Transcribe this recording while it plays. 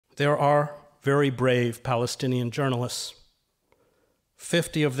There are very brave Palestinian journalists.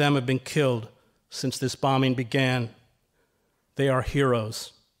 50 of them have been killed since this bombing began. They are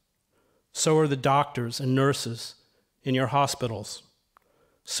heroes. So are the doctors and nurses in your hospitals.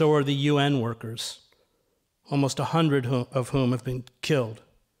 So are the UN workers, almost 100 of whom have been killed.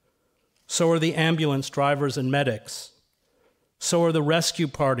 So are the ambulance drivers and medics. So are the rescue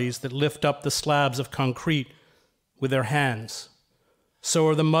parties that lift up the slabs of concrete with their hands. So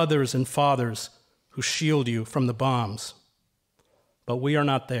are the mothers and fathers who shield you from the bombs. But we are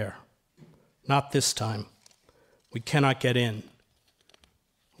not there. Not this time. We cannot get in.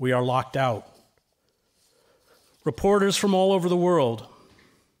 We are locked out. Reporters from all over the world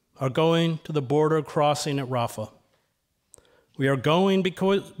are going to the border crossing at Rafa. We are going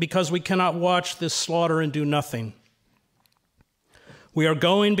because we cannot watch this slaughter and do nothing. We are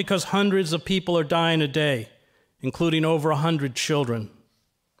going because hundreds of people are dying a day, including over 100 children.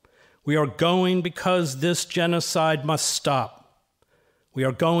 We are going because this genocide must stop. We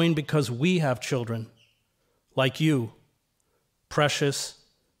are going because we have children, like you, precious,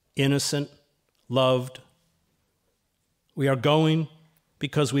 innocent, loved. We are going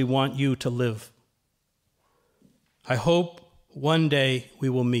because we want you to live. I hope one day we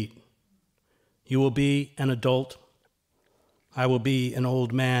will meet. You will be an adult. I will be an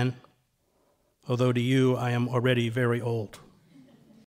old man, although to you I am already very old.